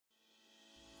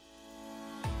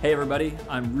Hey everybody,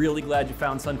 I'm really glad you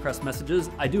found Suncrest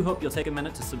Messages. I do hope you'll take a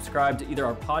minute to subscribe to either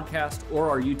our podcast or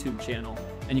our YouTube channel.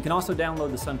 And you can also download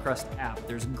the Suncrest app.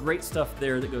 There's great stuff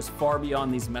there that goes far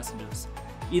beyond these messages.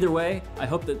 Either way, I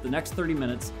hope that the next 30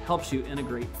 minutes helps you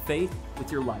integrate faith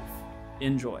with your life.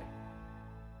 Enjoy.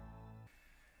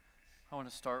 I want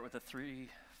to start with the three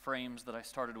frames that I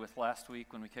started with last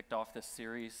week when we kicked off this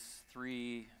series.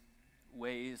 Three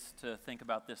ways to think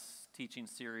about this teaching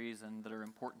series and that are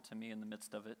important to me in the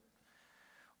midst of it.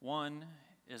 One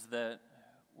is that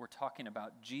we're talking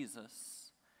about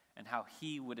Jesus and how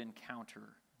he would encounter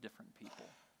different people.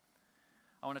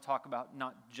 I want to talk about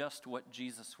not just what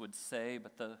Jesus would say,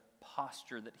 but the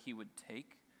posture that he would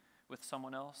take with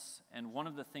someone else. And one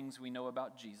of the things we know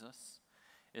about Jesus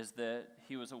is that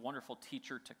he was a wonderful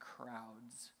teacher to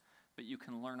crowds, but you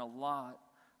can learn a lot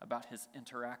about his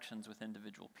interactions with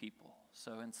individual people.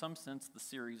 So in some sense, the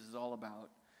series is all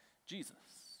about Jesus.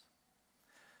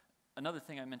 Another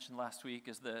thing I mentioned last week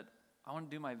is that I want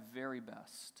to do my very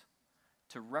best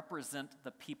to represent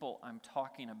the people I'm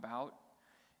talking about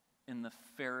in the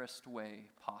fairest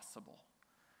way possible.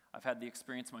 I've had the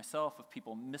experience myself of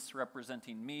people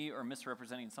misrepresenting me or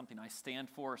misrepresenting something I stand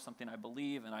for or something I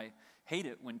believe, and I hate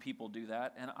it when people do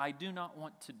that, and I do not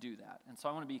want to do that. And so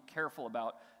I want to be careful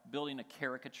about building a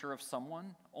caricature of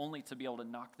someone only to be able to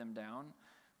knock them down,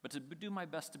 but to do my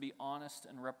best to be honest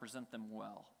and represent them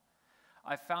well.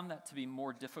 I found that to be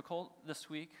more difficult this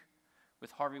week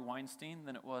with Harvey Weinstein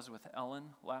than it was with Ellen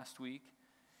last week,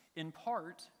 in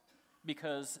part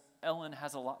because Ellen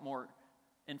has a lot more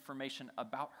information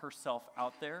about herself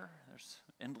out there. There's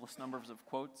endless numbers of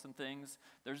quotes and things.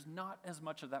 There's not as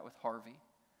much of that with Harvey.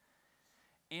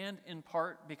 And in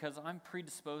part because I'm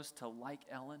predisposed to like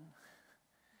Ellen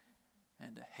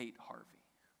and to hate Harvey.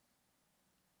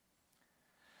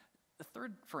 The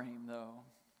third frame, though,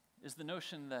 is the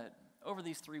notion that over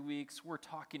these 3 weeks, we're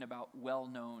talking about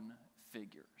well-known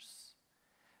figures.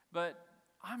 But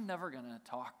I'm never going to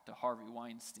talk to Harvey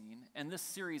Weinstein, and this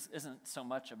series isn't so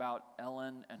much about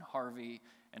Ellen and Harvey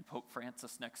and Pope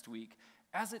Francis next week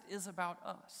as it is about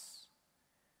us.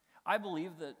 I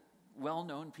believe that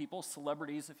well-known people,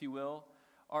 celebrities if you will,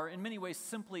 are in many ways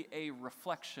simply a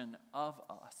reflection of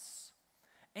us.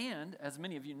 And, as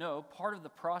many of you know, part of the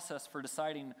process for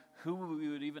deciding who we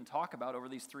would even talk about over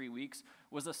these 3 weeks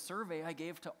was a survey I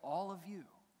gave to all of you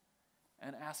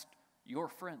and asked your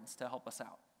friends to help us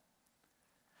out.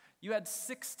 You had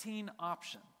 16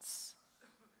 options,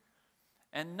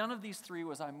 and none of these three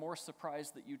was I more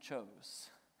surprised that you chose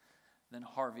than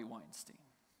Harvey Weinstein.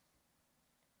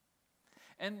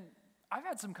 And I've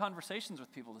had some conversations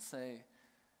with people to say,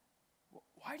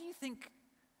 why do you think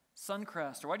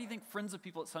Suncrest, or why do you think friends of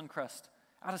people at Suncrest,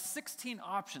 out of 16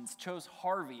 options, chose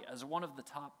Harvey as one of the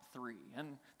top three?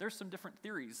 And there's some different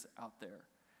theories out there.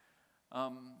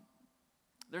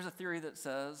 There's a theory that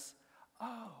says,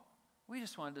 we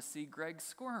just wanted to see Greg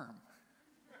squirm.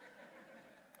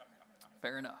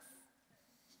 Fair enough.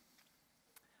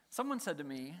 Someone said to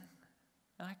me,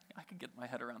 and I could get my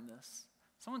head around this.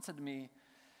 Someone said to me,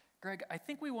 Greg, I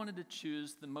think we wanted to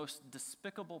choose the most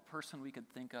despicable person we could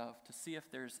think of to see if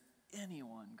there's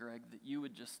anyone, Greg, that you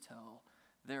would just tell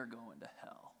they're going to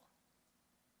hell.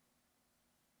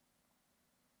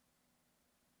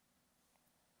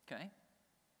 Okay?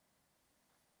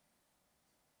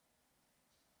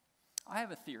 I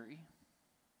have a theory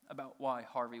about why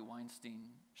Harvey Weinstein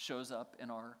shows up in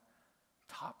our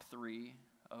top three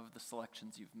of the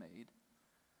selections you've made.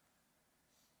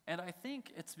 And I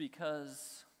think it's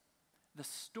because the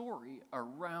story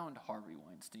around Harvey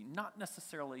Weinstein, not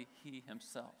necessarily he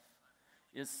himself,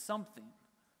 is something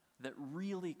that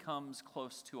really comes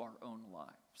close to our own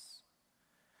lives.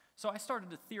 So I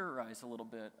started to theorize a little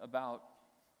bit about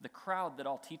the crowd that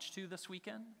I'll teach to this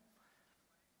weekend.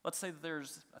 Let's say that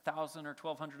there's 1,000 or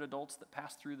 1,200 adults that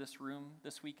pass through this room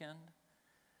this weekend.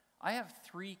 I have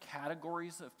three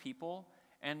categories of people,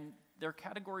 and they're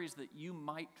categories that you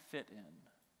might fit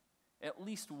in. At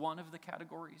least one of the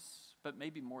categories, but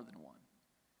maybe more than one.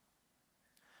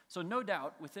 So no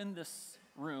doubt, within this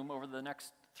room, over the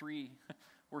next 3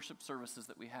 worship services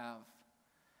that we have,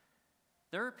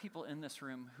 there are people in this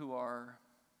room who are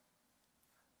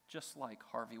just like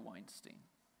Harvey Weinstein.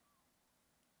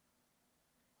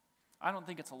 I don't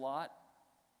think it's a lot,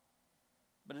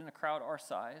 but in a crowd our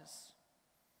size,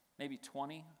 maybe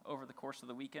 20 over the course of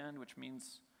the weekend, which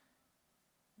means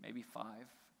maybe 5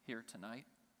 here tonight.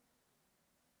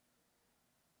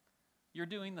 You're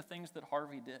doing the things that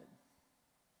Harvey did.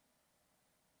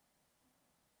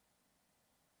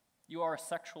 You are a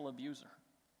sexual abuser.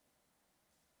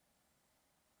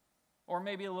 Or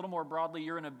maybe a little more broadly,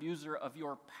 you're an abuser of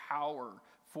your power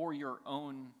for your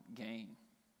own gain.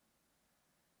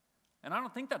 And I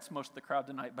don't think that's most of the crowd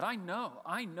tonight, but I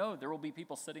know there will be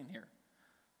people sitting here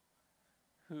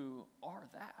who are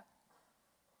that.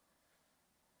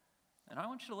 And I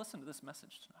want you to listen to this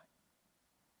message tonight.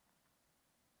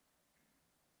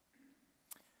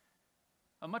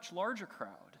 A much larger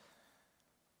crowd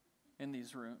in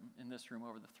this room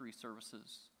over the 3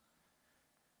 services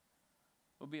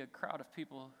will be a crowd of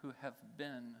people who have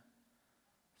been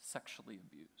sexually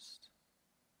abused.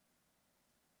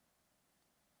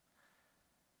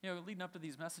 Leading up to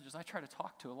these messages, I try to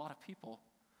talk to a lot of people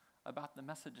about the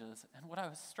messages. And what I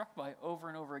was struck by over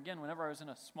and over again, whenever I was in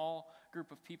a small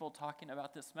group of people talking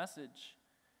about this message,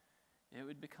 it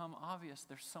would become obvious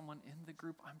there's someone in the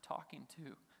group I'm talking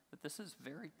to that this is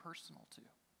very personal to.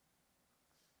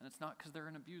 And it's not because they're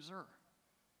an abuser.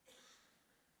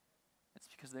 It's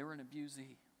because they were an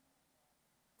abusee.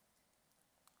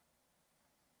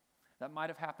 That might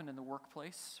have happened in the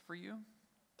workplace for you.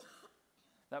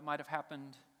 That might have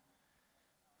happened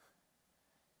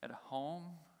at a home,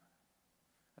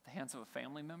 at the hands of a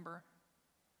family member.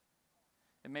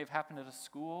 It may have happened at a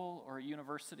school or a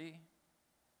university.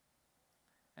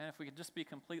 And if we could just be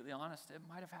completely honest, it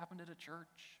might have happened at a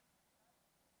church.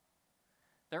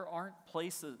 There aren't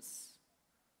places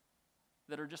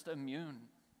that are just immune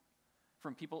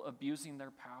from people abusing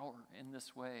their power in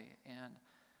this way. And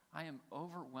I am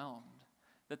overwhelmed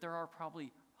that there are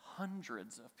probably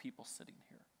hundreds of people sitting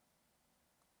here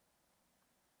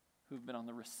who've been on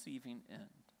the receiving end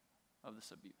of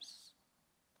this abuse.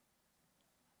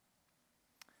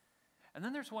 And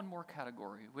then there's one more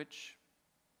category, which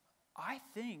I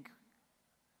think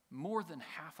more than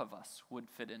half of us would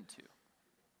fit into.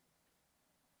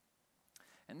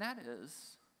 And that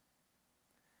is,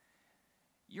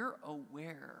 you're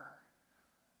aware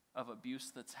of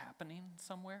abuse that's happening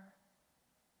somewhere,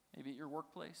 maybe at your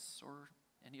workplace or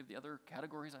any of the other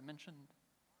categories I mentioned,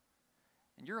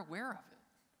 and you're aware of it.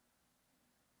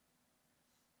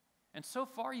 And so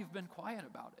far, you've been quiet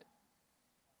about it.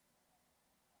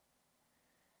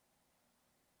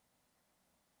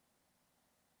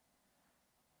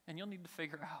 And you'll need to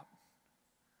figure out,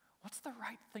 what's the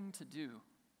right thing to do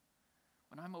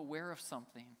when I'm aware of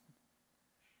something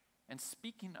and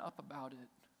speaking up about it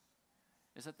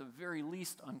is at the very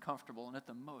least uncomfortable and at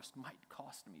the most might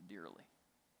cost me dearly?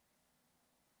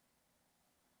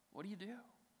 What do you do?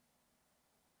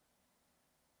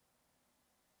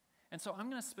 And so I'm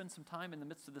going to spend some time in the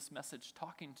midst of this message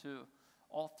talking to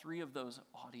all 3 of those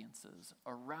audiences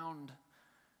around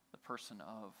the person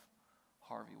of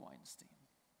Harvey Weinstein.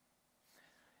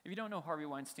 If you don't know Harvey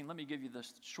Weinstein, let me give you the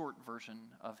short version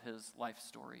of his life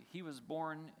story. He was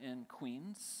born in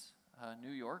Queens,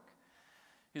 New York.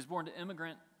 He was born to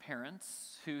immigrant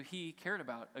parents who he cared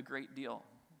about a great deal.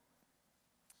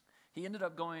 He ended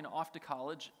up going off to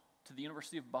college to the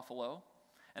University of Buffalo.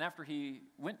 And after he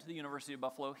went to the University of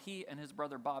Buffalo, he and his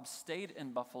brother Bob stayed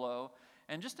in Buffalo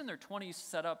and just in their 20s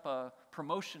set up a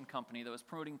promotion company that was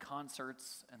promoting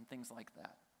concerts and things like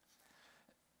that.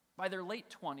 By their late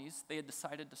 20s, they had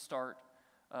decided to start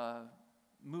a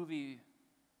movie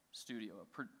studio,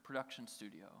 a production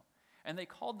studio. And they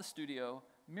called the studio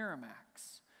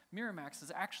Miramax. Miramax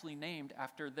is actually named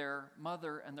after their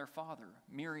mother and their father,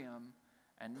 Miriam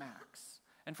and Max.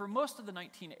 And for most of the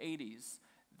 1980s,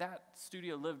 that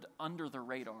studio lived under the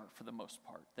radar for the most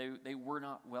part. They were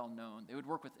not well known. They would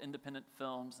work with independent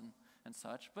films and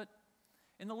such. But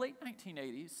in the late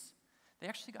 1980s, they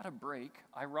actually got a break,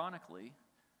 ironically,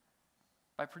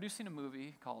 by producing a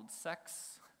movie called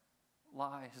Sex,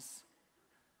 Lies,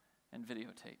 and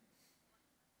Videotape.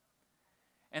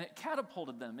 And it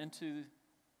catapulted them into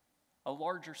a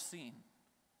larger scene.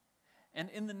 And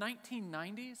in the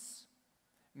 1990s,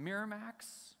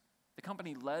 Miramax, the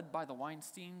company led by the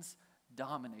Weinsteins,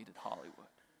 dominated Hollywood.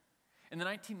 In the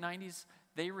 1990s,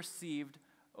 they received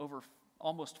over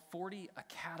almost 40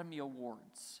 Academy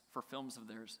Awards for films of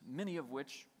theirs, many of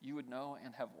which you would know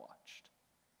and have watched.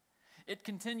 It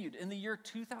continued. In the year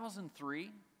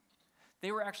 2003,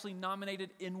 they were actually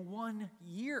nominated in 1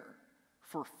 year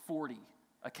for 40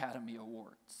 Academy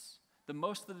Awards, the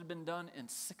most that had been done in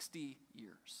 60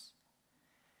 years.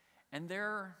 And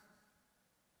their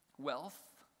wealth,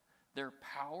 their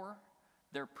power,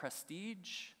 their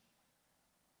prestige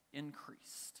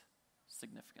increased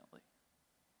significantly.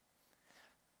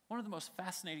 One of the most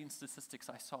fascinating statistics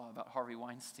I saw about Harvey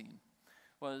Weinstein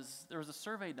was there was a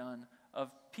survey done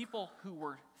of people who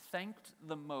were thanked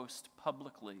the most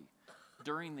publicly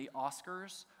during the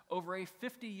Oscars over a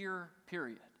 50-year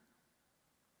period.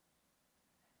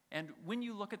 And when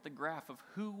you look at the graph of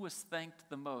who was thanked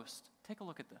the most, take a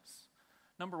look at this.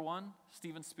 Number 1,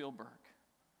 Steven Spielberg.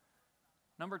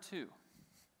 Number 2,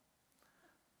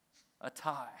 a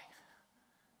tie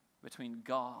between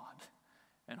God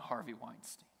and Harvey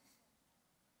Weinstein.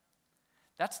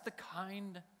 That's the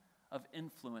kind of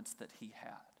influence that he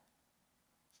had.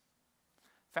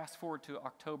 Fast forward to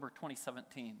October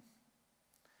 2017,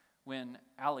 when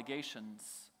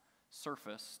allegations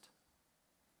surfaced,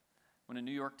 when a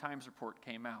New York Times report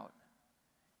came out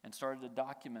and started to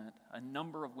document a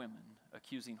number of women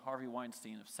accusing Harvey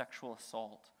Weinstein of sexual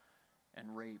assault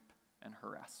and rape and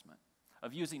harassment,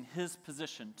 of using his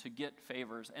position to get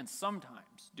favors and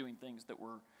sometimes doing things that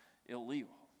were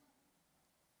illegal.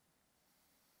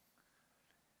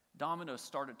 Dominoes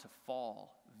started to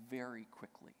fall very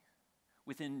quickly.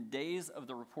 Within days of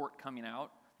the report coming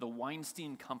out, the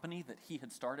Weinstein Company that he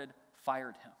had started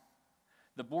fired him.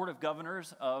 The Board of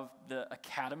Governors of the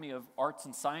Academy of Arts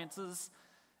and Sciences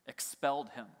expelled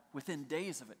him within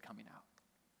days of it coming out.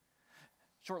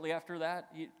 Shortly after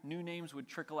that, new names would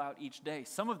trickle out each day.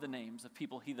 Some of the names of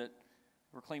people that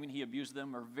were claiming he abused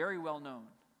them are very well known.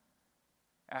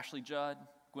 Ashley Judd,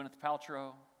 Gwyneth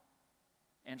Paltrow,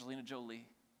 Angelina Jolie.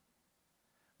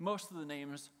 Most of the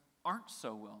names aren't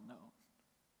so well known.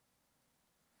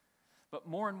 But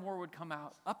more and more would come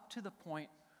out, up to the point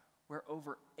where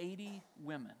over 80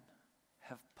 women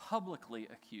have publicly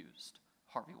accused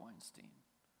Harvey Weinstein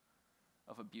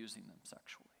of abusing them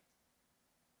sexually.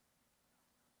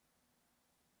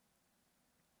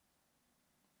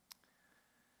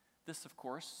 This, of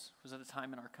course, was at a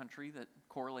time in our country that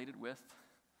correlated with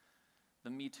the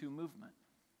Me Too movement.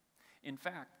 In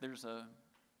fact, there's a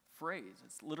phrase,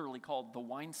 it's literally called the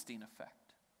Weinstein effect,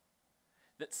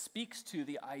 that speaks to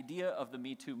the idea of the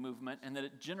Me Too movement, and that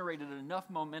it generated enough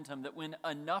momentum that when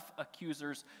enough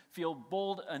accusers feel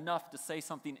bold enough to say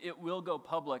something, it will go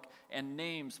public, and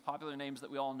names, popular names that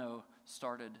we all know,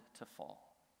 started to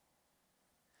fall.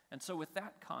 And so with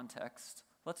that context,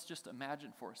 let's just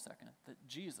imagine for a second that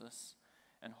Jesus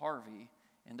and Harvey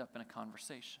end up in a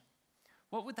conversation.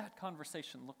 What would that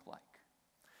conversation look like?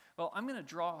 Well, I'm going to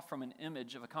draw from an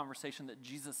image of a conversation that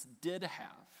Jesus did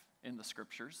have in the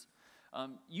scriptures.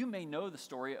 You may know the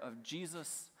story of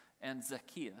Jesus and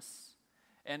Zacchaeus.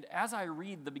 And as I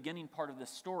read the beginning part of this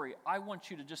story, I want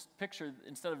you to just picture,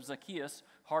 instead of Zacchaeus,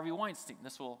 Harvey Weinstein.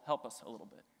 This will help us a little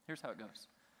bit. Here's how it goes.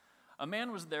 A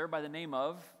man was there by the name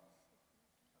of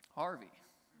Harvey.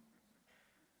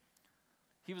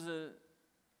 He was a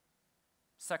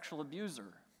sexual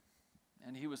abuser,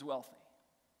 and he was wealthy.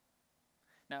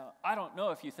 Now, I don't know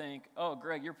if you think, oh,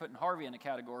 Greg, you're putting Harvey in a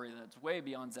category that's way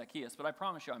beyond Zacchaeus, but I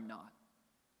promise you I'm not.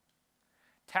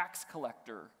 Tax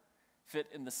collector fit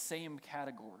in the same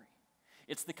category.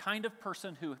 It's the kind of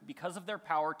person who, because of their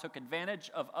power, took advantage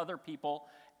of other people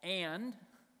and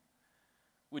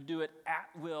would do it at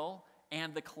will,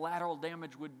 and the collateral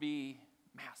damage would be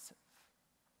massive.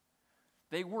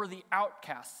 They were the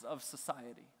outcasts of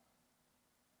society.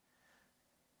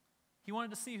 He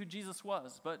wanted to see who Jesus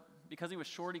was, but because he was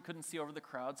short, he couldn't see over the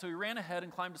crowd. So he ran ahead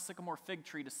and climbed a sycamore fig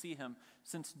tree to see him,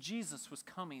 since Jesus was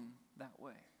coming that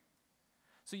way.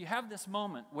 So you have this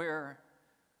moment where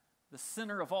the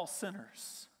sinner of all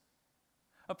sinners,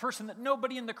 a person that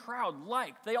nobody in the crowd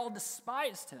liked, they all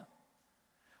despised him,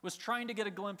 was trying to get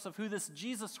a glimpse of who this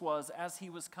Jesus was as he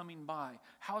was coming by.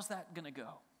 How's that going to go?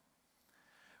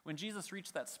 When Jesus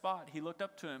reached that spot, he looked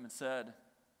up to him and said,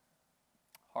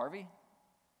 Harvey,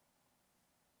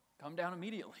 come down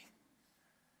immediately.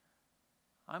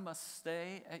 I must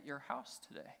stay at your house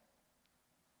today.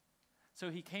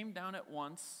 So he came down at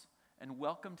once and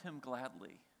welcomed him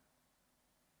gladly.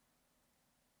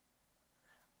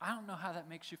 I don't know how that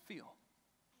makes you feel.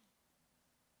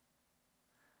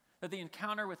 That the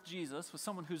encounter with Jesus, with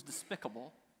someone who's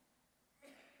despicable,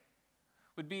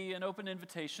 would be an open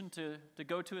invitation to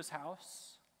go to his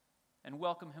house and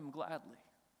welcome him gladly.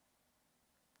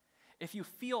 If you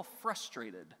feel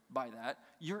frustrated by that,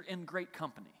 you're in great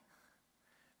company,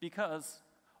 because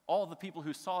all the people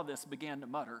who saw this began to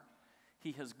mutter,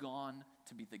 he has gone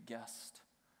to be the guest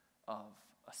of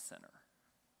a sinner.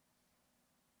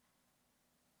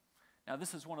 Now,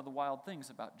 this is one of the wild things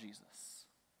about Jesus,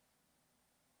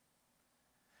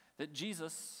 that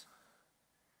Jesus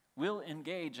will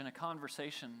engage in a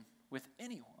conversation with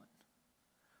anyone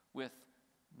with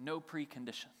no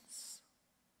preconditions.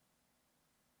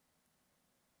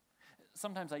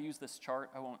 Sometimes I use this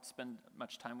chart. I won't spend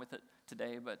much time with it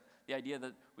today, but the idea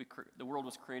that the world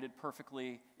was created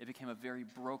perfectly, it became a very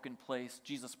broken place.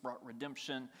 Jesus brought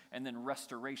redemption and then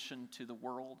restoration to the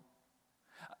world.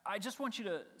 I just want you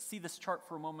to see this chart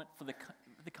for a moment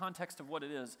the context of what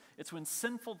it is. It's when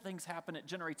sinful things happen, it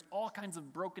generates all kinds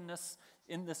of brokenness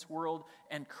in this world,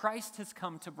 and Christ has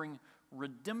come to bring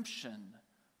redemption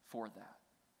for that.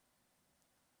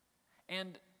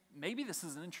 And maybe this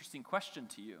is an interesting question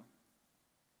to you.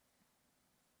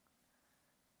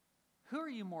 Who are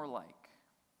you more like?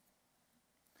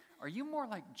 Are you more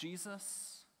like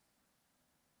Jesus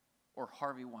or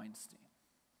Harvey Weinstein?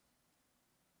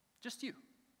 Just you.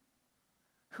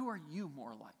 Who are you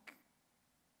more like?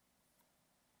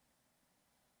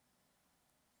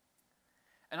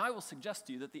 And I will suggest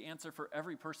to you that the answer for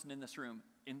every person in this room,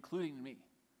 including me,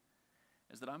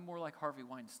 is that I'm more like Harvey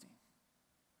Weinstein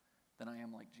than I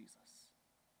am like Jesus.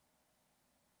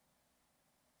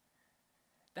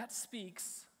 That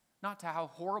speaks not to how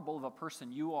horrible of a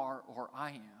person you are or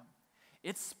I am.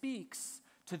 It speaks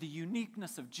to the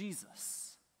uniqueness of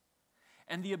Jesus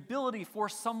and the ability for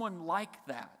someone like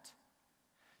that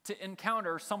to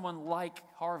encounter someone like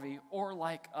Harvey or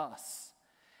like us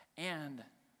and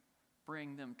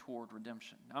bring them toward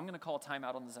redemption. Now, I'm going to call time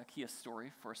out on the Zacchaeus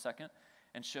story for a second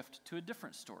and shift to a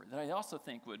different story that I also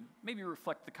think would maybe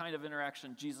reflect the kind of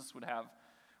interaction Jesus would have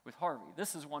with Harvey.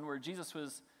 This is one where Jesus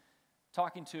was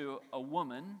talking to a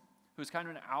woman who was kind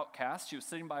of an outcast. She was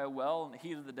sitting by a well in the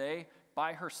heat of the day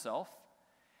by herself.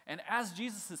 And as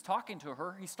Jesus is talking to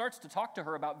her, he starts to talk to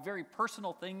her about very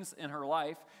personal things in her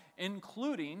life,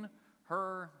 including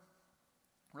her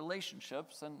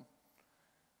relationships and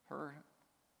her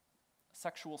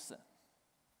sexual sin.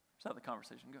 That's how the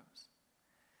conversation goes.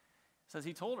 It says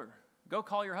he told her, "Go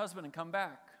call your husband and come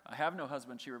back." "I have no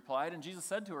husband," she replied. And Jesus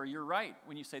said to her, "You're right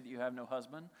when you say that you have no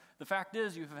husband. The fact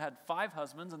is you have had 5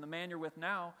 husbands, and the man you're with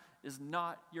now is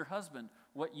not your husband.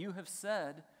 What you have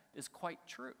said is quite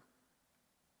true."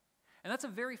 And that's a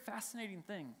very fascinating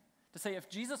thing to say. If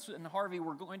Jesus and Harvey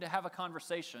were going to have a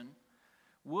conversation,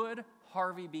 would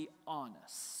Harvey be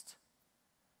honest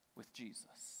with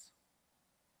Jesus?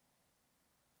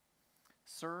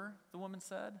 "Sir," the woman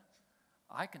said,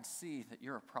 "I can see that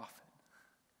you're a prophet."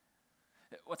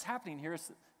 What's happening here is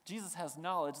that Jesus has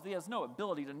knowledge that he has no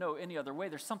ability to know any other way.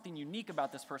 There's something unique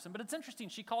about this person, but it's interesting.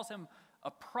 She calls him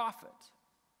a prophet.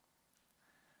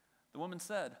 The woman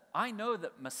said, "I know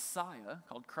that Messiah,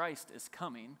 called Christ, is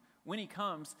coming. When he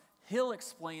comes, he'll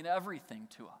explain everything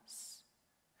to us."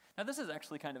 Now, this is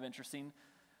actually kind of interesting,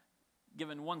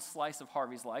 given one slice of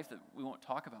Harvey's life that we won't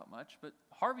talk about much, but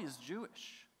Harvey is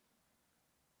Jewish.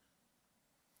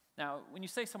 Now, when you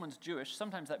say someone's Jewish,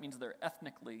 sometimes that means they're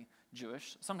ethnically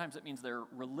Jewish. Sometimes it means they're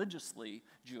religiously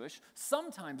Jewish.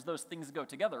 Sometimes those things go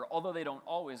together, although they don't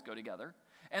always go together.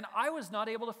 And I was not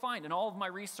able to find in all of my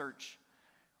research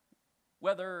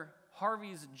whether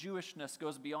Harvey's Jewishness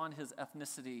goes beyond his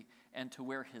ethnicity and to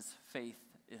where his faith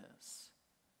is.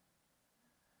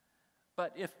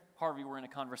 But if Harvey were in a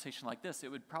conversation like this, it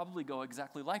would probably go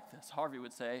exactly like this. Harvey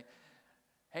would say,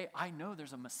 "Hey, I know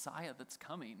there's a Messiah that's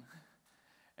coming."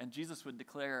 And Jesus would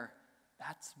declare,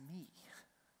 "That's me.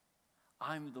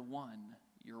 I'm the one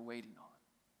you're waiting on."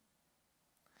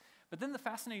 But then the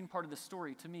fascinating part of the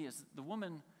story to me is the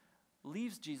woman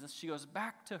leaves Jesus. She goes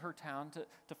back to her town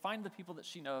to find the people that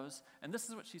she knows. And this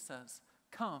is what she says: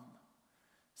 "Come,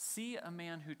 see a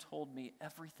man who told me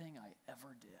everything I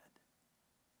ever did."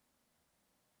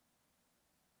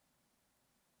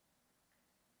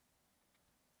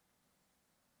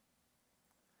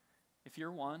 If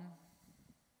you're one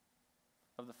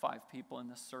of the 5 people in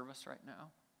this service right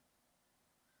now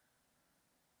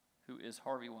who is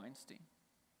Harvey Weinstein,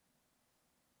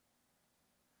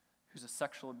 who's a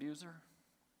sexual abuser,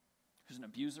 who's an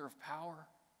abuser of power,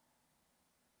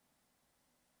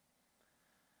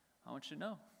 I want you to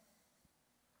know,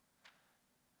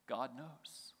 God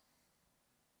knows.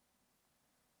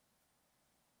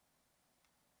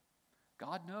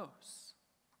 God knows.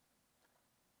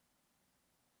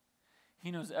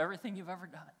 He knows everything you've ever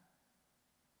done.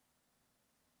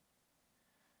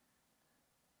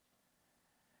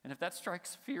 And if that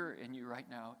strikes fear in you right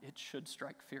now, it should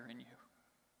strike fear in you.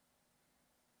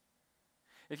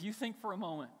 If you think for a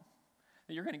moment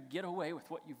that you're going to get away with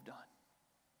what you've done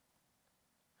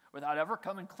without ever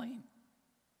coming clean,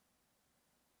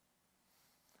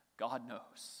 God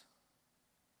knows.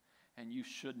 And you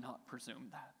should not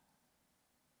presume that.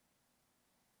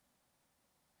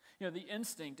 You know, the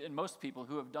instinct in most people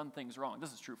who have done things wrong,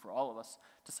 this is true for all of us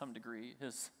to some degree,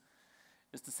 is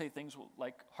to say things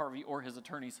like Harvey or his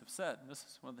attorneys have said. And this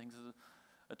is one of the things his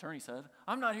attorney said: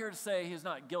 "I'm not here to say he's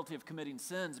not guilty of committing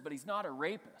sins, but he's not a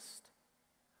rapist."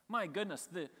 My goodness,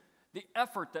 the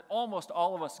effort that almost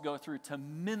all of us go through to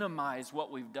minimize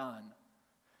what we've done.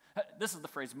 This is the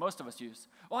phrase most of us use.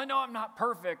 "Well, I know I'm not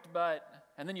perfect, but..."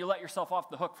 and then you let yourself off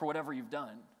the hook for whatever you've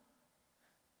done.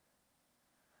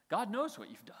 God knows what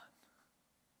you've done.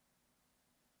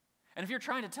 And if you're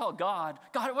trying to tell God,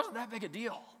 it wasn't that big a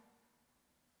deal,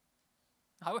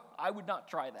 I would not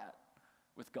try that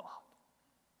with God.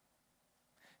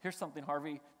 Here's something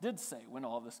Harvey did say when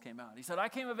all of this came out. He said, I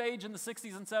came of age in the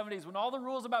 60s and 70s when all the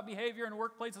rules about behavior in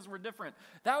workplaces were different.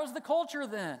 That was the culture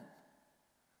then.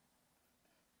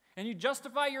 And you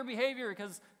justify your behavior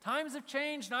because times have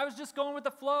changed and I was just going with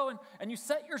the flow. And you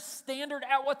set your standard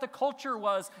at what the culture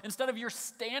was instead of your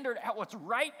standard at what's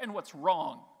right and what's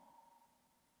wrong.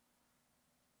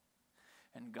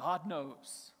 And God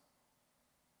knows.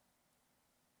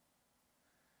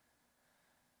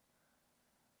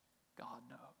 God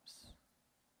knows.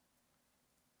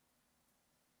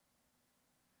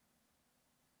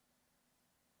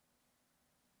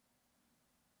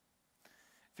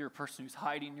 If you're a person who's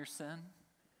hiding your sin,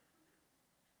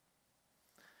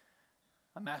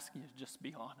 I'm asking you to just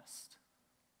be honest.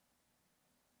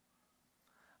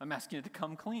 I'm asking you to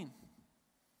come clean.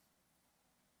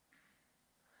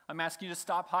 I'm asking you to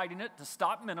stop hiding it, to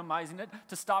stop minimizing it,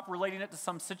 to stop relating it to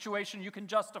some situation you can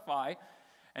justify,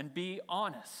 and be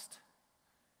honest.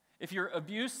 If your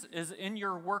abuse is in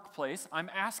your workplace, I'm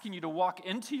asking you to walk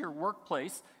into your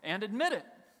workplace and admit it.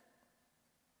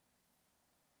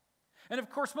 And of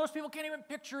course, most people can't even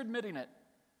picture admitting it.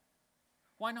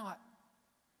 Why not?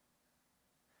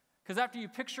 Because after you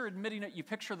picture admitting it, you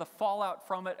picture the fallout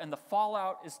from it, and the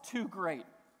fallout is too great.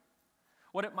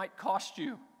 What it might cost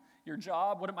you, your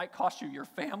job, what it might cost you, your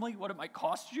family, what it might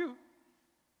cost you.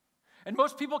 And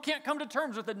most people can't come to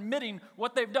terms with admitting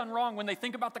what they've done wrong when they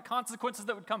think about the consequences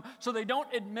that would come, so they don't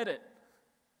admit it.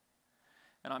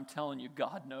 And I'm telling you,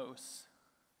 God knows.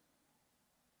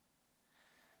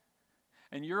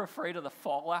 And you're afraid of the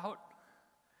fallout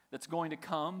that's going to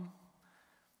come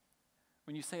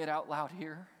when you say it out loud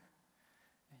here.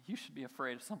 You should be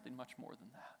afraid of something much more than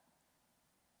that.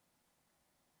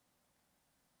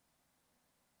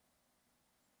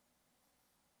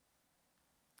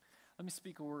 Let me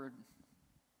speak a word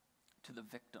to the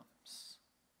victims.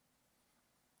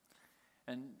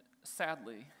 And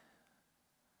sadly,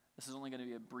 this is only going to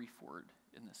be a brief word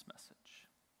in this message.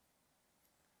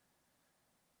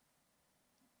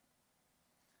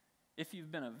 If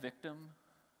you've been a victim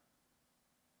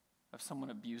of someone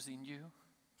abusing you,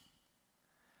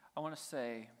 I want to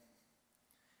say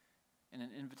in an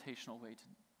invitational way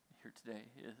here today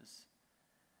is,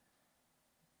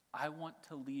 I want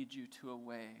to lead you to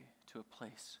a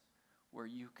place where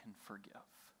you can forgive.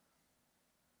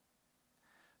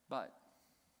 But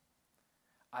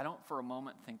I don't for a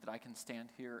moment think that I can stand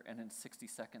here and in 60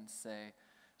 seconds say,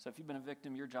 so if you've been a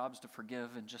victim, your job is to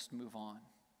forgive and just move on.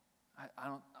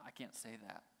 I can't say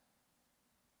that.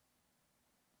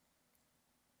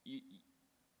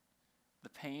 The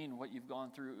pain, what you've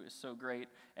gone through is so great,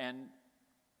 and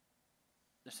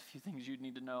there's a few things you'd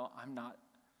need to know. I'm not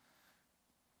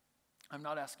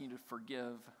asking you to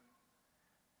forgive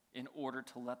in order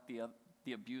to let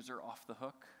the abuser off the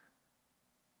hook.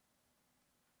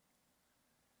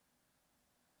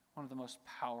 One of the most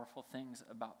powerful things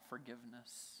about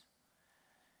forgiveness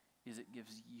is it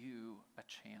gives you a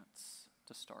chance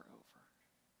to start over.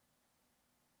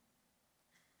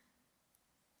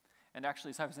 And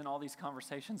actually, as I was in all these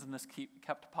conversations and this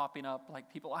kept popping up,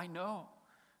 like people I know,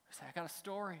 I say, I got a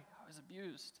story, I was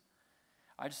abused.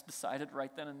 I just decided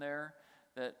right then and there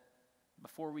that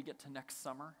before we get to next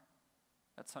summer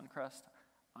at Suncrest,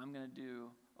 I'm going to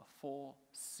do a full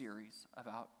series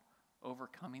about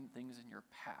overcoming things in your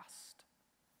past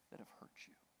that have hurt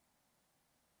you.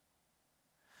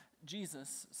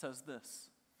 Jesus says this.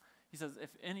 He says, if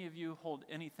any of you hold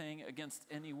anything against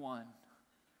anyone,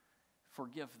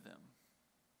 forgive them,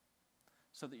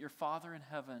 so that your Father in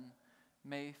heaven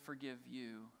may forgive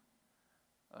you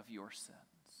of your sins.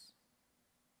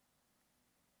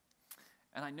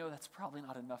 And I know that's probably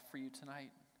not enough for you tonight,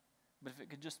 but if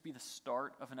it could just be the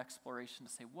start of an exploration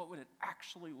to say, what would it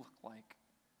actually look like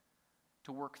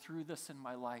to work through this in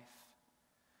my life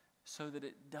so that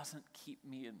it doesn't keep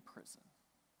me in prison?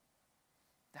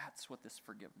 That's what this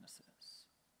forgiveness is.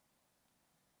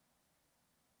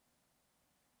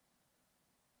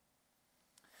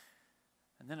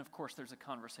 And then, of course, there's a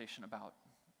conversation about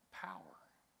power.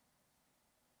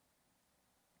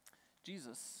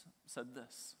 Jesus said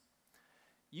this,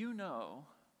 you know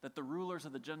that the rulers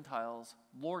of the Gentiles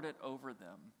lord it over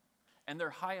them, and their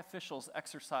high officials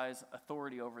exercise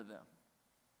authority over them.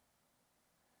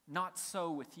 Not so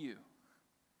with you.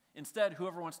 Instead,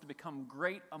 whoever wants to become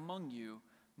great among you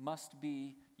must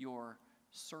be your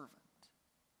servant.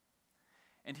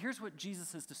 And here's what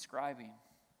Jesus is describing.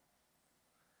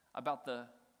 about the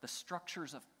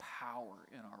structures of power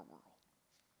in our world.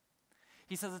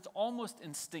 He says it's almost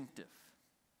instinctive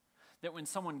that when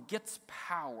someone gets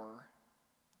power,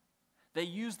 they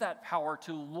use that power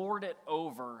to lord it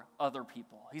over other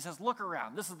people. He says, look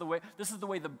around. This is the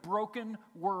way the broken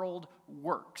world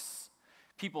works.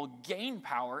 People gain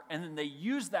power, and then they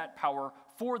use that power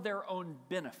for their own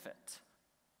benefit.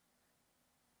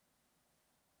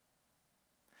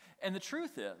 And the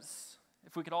truth is,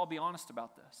 if we could all be honest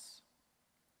about this,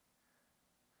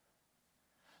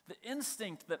 the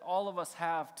instinct that all of us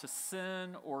have to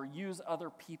sin or use other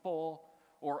people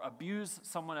or abuse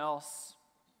someone else,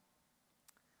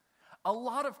 a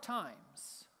lot of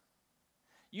times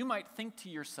you might think to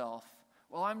yourself,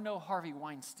 well, I'm no Harvey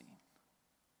Weinstein.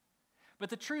 But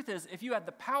the truth is, if you had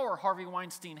the power Harvey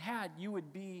Weinstein had, you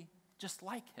would be just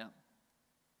like him.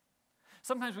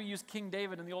 Sometimes we use King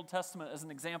David in the Old Testament as an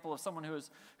example of someone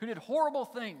who did horrible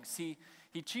things. He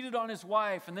cheated on his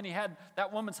wife, and then he had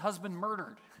that woman's husband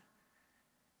murdered.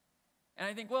 And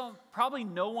I think, well, probably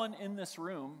no one in this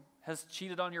room has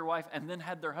cheated on your wife and then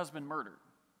had their husband murdered.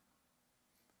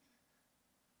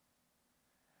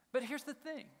 But here's the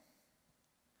thing.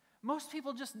 Most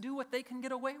people just do what they can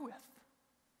get away with.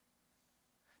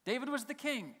 David was the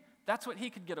king. That's what he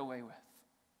could get away with.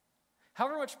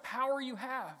 However much power you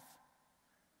have,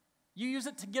 you use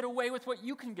it to get away with what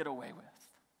you can get away with.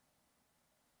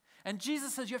 And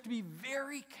Jesus says you have to be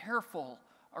very careful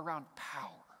around power.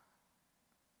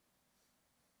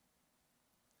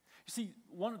 You see,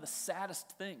 one of the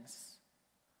saddest things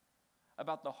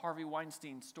about the Harvey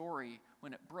Weinstein story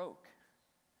when it broke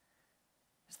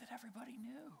is that everybody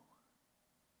knew.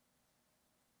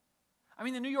 I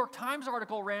mean, the New York Times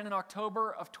article ran in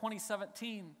October of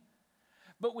 2017.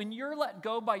 But when you're let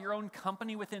go by your own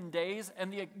company within days,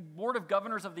 and the Board of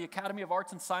Governors of the Academy of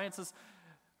Arts and Sciences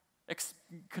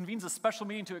convenes a special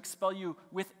meeting to expel you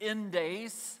within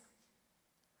days,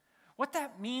 what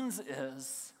that means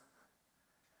is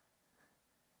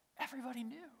everybody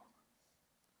knew.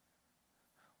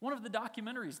 One of the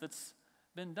documentaries that's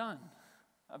been done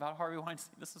about Harvey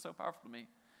Weinstein, this is so powerful to me,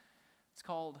 it's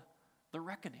called The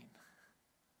Reckoning,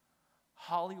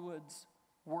 Hollywood's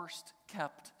Worst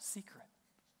Kept Secret.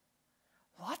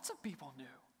 Lots of people knew.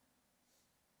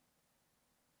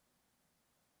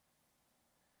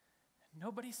 And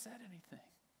nobody said anything.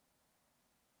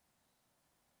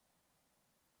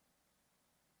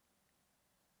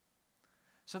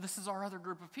 So this is our other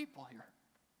group of people here.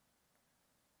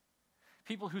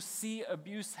 People who see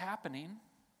abuse happening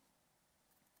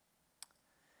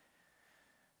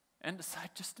and decide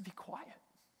just to be quiet.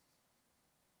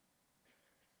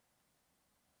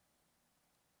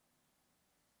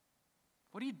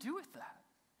 What do you do with that?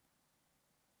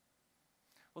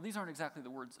 Well, these aren't exactly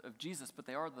the words of Jesus, but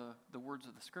they are the words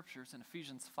of the Scriptures. In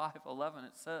Ephesians 5:11,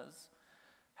 it says,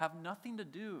 have nothing to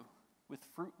do with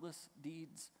fruitless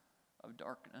deeds of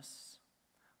darkness,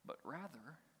 but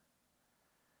rather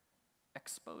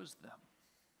expose them.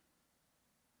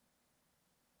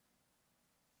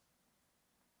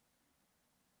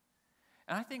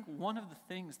 And I think one of the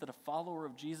things that a follower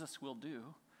of Jesus will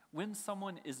do when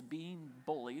someone is being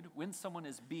bullied, when someone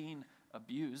is being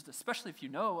abused, especially if you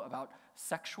know about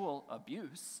sexual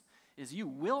abuse, is you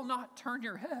will not turn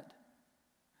your head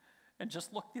and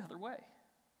just look the other way.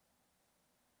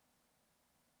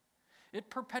 It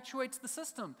perpetuates the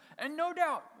system. And no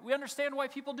doubt, we understand why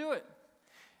people do it.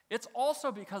 It's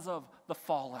also because of the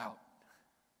fallout.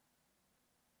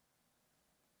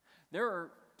 There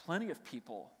are plenty of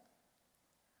people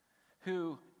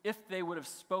who, if they would have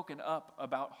spoken up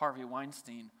about Harvey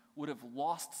Weinstein, would have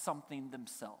lost something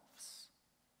themselves.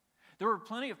 There were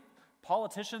plenty of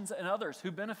politicians and others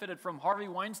who benefited from Harvey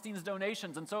Weinstein's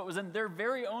donations, and so it was in their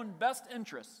very own best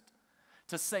interest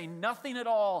to say nothing at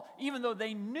all, even though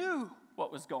they knew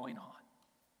what was going on.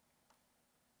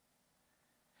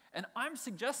 And I'm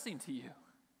suggesting to you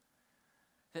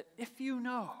that if you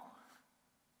know,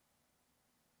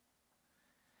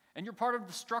 and you're part of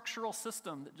the structural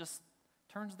system that just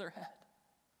turns their head,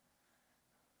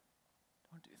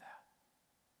 don't do that.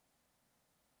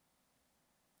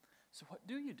 So what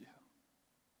do you do?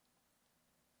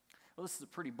 Well, this is a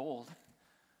pretty bold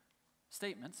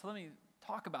statement, so let me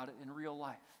talk about it in real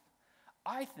life.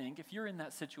 I think if you're in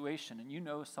that situation and you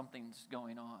know something's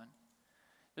going on,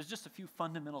 there's just a few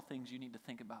fundamental things you need to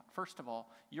think about. First of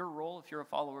all, your role, if you're a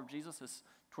follower of Jesus, is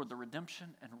toward the redemption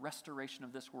and restoration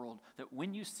of this world. That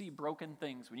when you see broken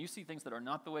things, when you see things that are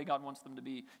not the way God wants them to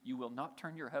be, you will not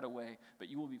turn your head away, but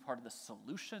you will be part of the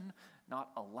solution, not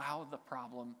allow the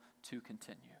problem to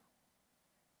continue.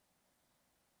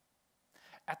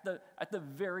 At the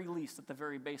very least, at the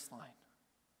very baseline,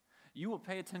 You will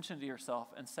pay attention to yourself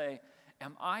and say,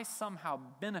 am I somehow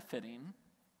benefiting?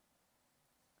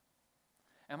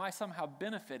 Am I somehow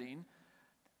benefiting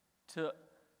to,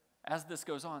 as this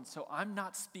goes on, so I'm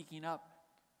not speaking up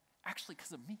actually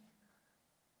because of me?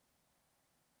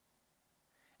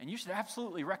 And you should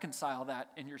absolutely reconcile that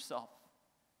in yourself.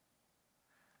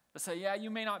 To say, yeah, you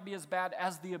may not be as bad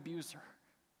as the abuser.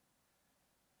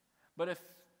 But if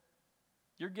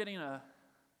you're getting a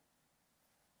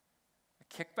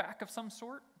kickback of some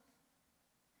sort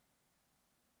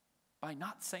by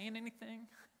not saying anything,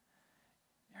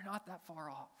 you're not that far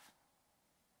off.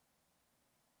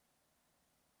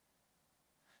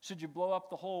 Should you blow up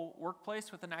the whole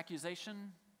workplace with an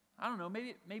accusation? I don't know,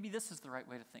 maybe this is the right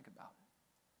way to think about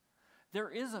it. There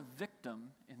is a victim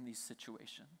in these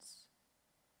situations.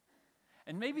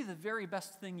 And maybe the very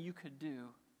best thing you could do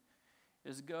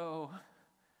is go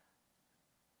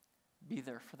be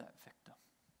there for that victim.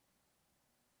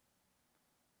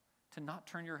 To not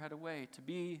turn your head away, to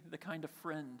be the kind of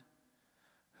friend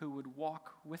who would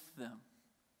walk with them.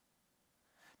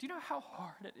 Do you know how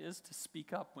hard it is to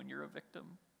speak up when you're a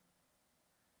victim?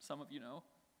 Some of you know.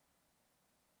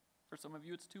 For some of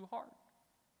you, it's too hard.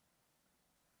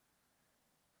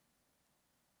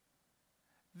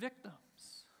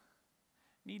 Victims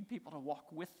need people to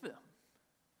walk with them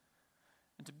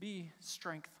and to be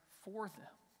strength for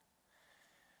them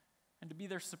and to be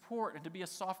their support and to be a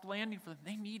soft landing for them.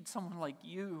 They need someone like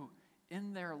you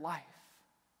in their life.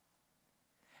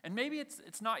 And maybe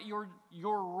it's not your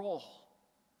role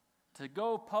to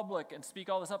go public and speak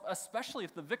all this up, especially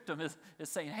if the victim is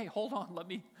saying, hey, hold on, let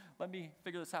me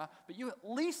figure this out. But you at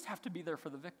least have to be there for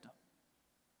the victim.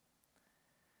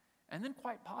 And then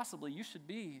quite possibly you should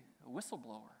be a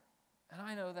whistleblower. And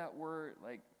I know that word,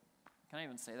 can I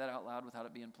even say that out loud without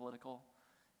it being political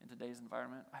in today's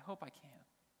environment? I hope I can.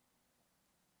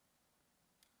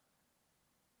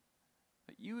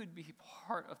 But you would be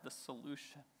part of the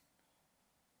solution,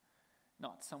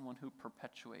 not someone who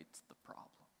perpetuates the problem.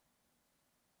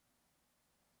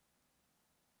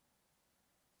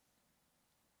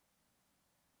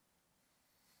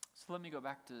 So let me go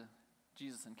back to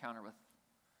Jesus' encounter with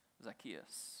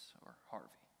Zacchaeus or Harvey.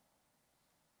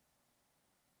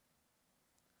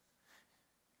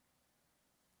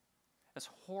 As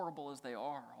horrible as they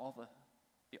are, all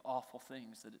the awful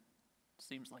things that it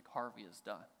seems like Harvey has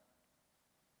done,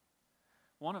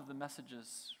 one of the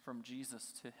messages from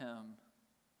Jesus to him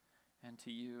and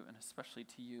to you, and especially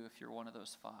to you if you're one of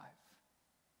those five,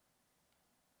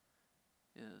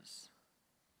 is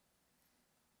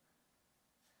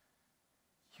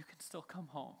you can still come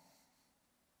home.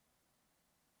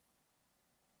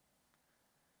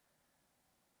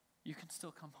 You can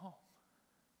still come home.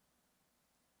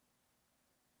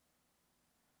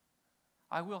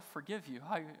 I will forgive you.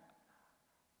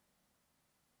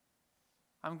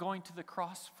 I'm going to the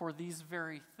cross for these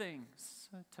very things,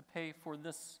 to pay for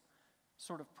this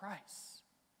sort of price.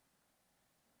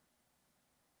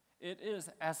 It is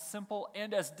as simple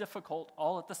and as difficult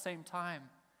all at the same time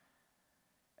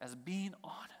as being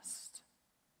honest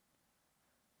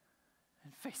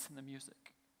and facing the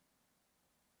music.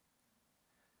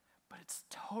 But it's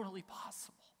totally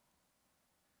possible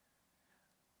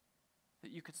that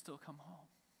you could still come home.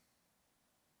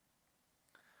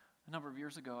 A number of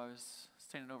years ago, I was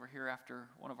standing over here after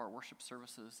one of our worship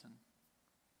services, and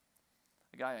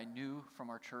a guy I knew from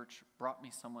our church brought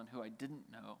me someone who I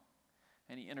didn't know,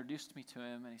 and he introduced me to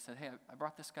him, and he said, hey, I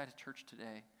brought this guy to church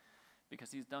today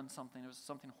because he's done something. It was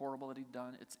something horrible that he'd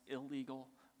done. It's illegal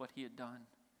what he had done.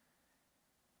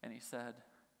 And he said,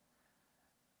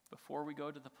 before we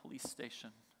go to the police station,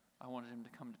 I wanted him to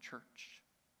come to church.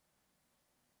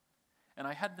 And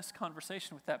I had this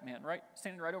conversation with that man,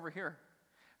 standing right over here.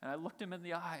 And I looked him in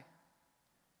the eye.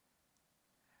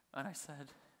 And I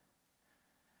said,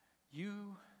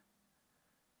 you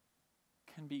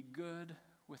can be good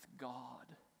with God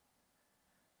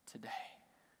today.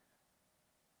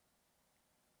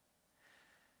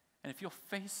 And if you'll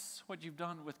face what you've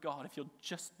done with God, if you'll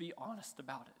just be honest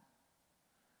about it,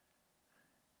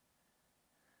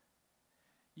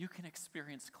 you can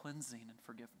experience cleansing and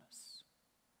forgiveness.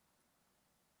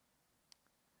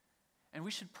 And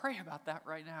we should pray about that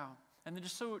right now. And then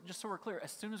just so we're clear,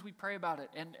 as soon as we pray about it,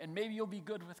 and maybe you'll be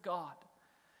good with God,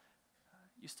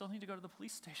 you still need to go to the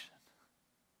police station.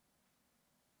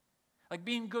 Like,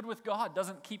 being good with God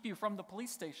doesn't keep you from the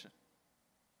police station.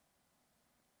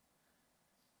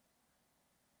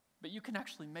 But you can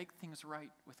actually make things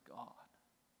right with God.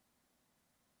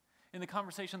 In the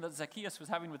conversation that Zacchaeus was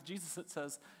having with Jesus, it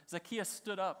says, Zacchaeus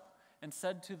stood up and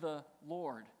said to the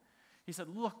Lord, he said,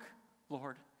 look,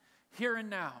 Lord, here and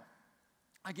now,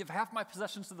 I give half my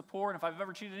possessions to the poor, and if I've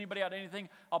ever cheated anybody out of anything,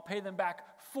 I'll pay them back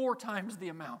 4 times the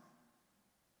amount.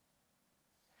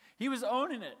 He was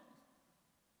owning it.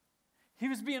 He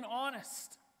was being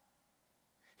honest.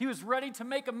 He was ready to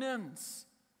make amends.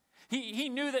 He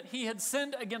knew that he had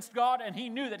sinned against God, and he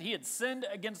knew that he had sinned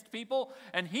against people,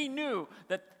 and he knew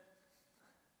that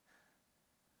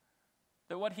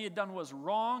what he had done was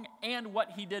wrong, and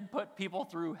what he did put people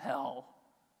through hell.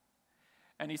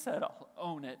 And he said, I'll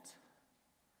own it.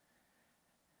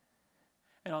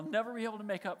 And I'll never be able to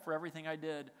make up for everything I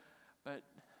did, but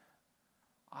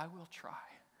I will try.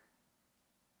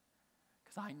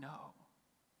 Because I know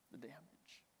the damage.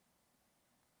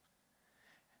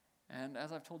 And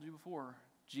as I've told you before,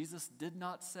 Jesus did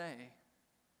not say,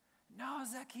 no,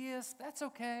 Zacchaeus, that's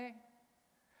okay.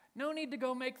 No need to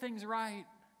go make things right.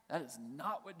 That is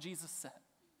not what Jesus said.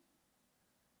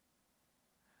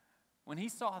 When he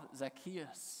saw that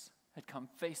Zacchaeus had come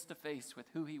face to face with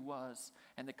who he was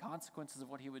and the consequences of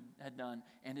what he had done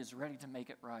and is ready to make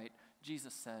it right,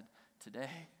 Jesus said,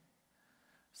 today,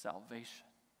 salvation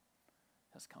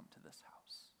has come to this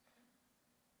house.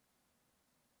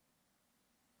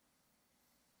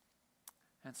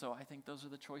 And so I think those are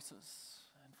the choices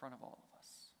in front of all of us.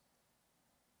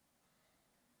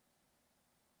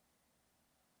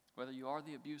 Whether you are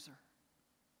the abuser,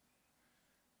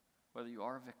 whether you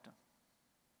are a victim,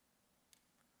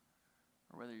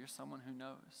 or whether you're someone who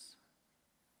knows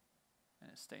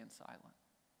and is staying silent,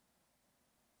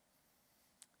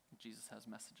 Jesus has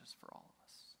messages for all of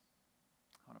us.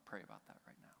 I want to pray about that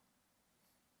right now.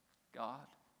 God,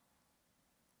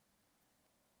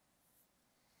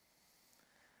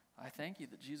 I thank you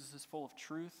that Jesus is full of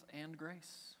truth and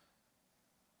grace.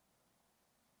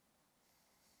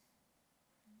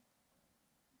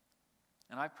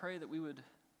 And I pray that we would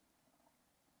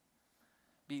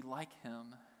be like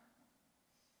him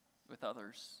with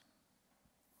others.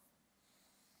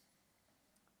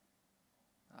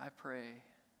 I pray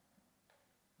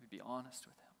we'd be honest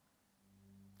with him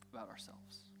about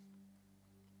ourselves.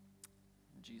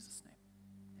 In Jesus' name,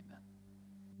 amen.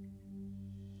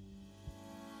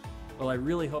 Well, I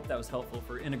really hope that was helpful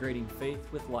for integrating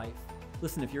faith with life.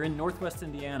 Listen, if you're in Northwest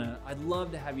Indiana, I'd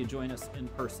love to have you join us in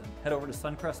person. Head over to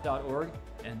suncrest.org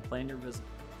and plan your visit.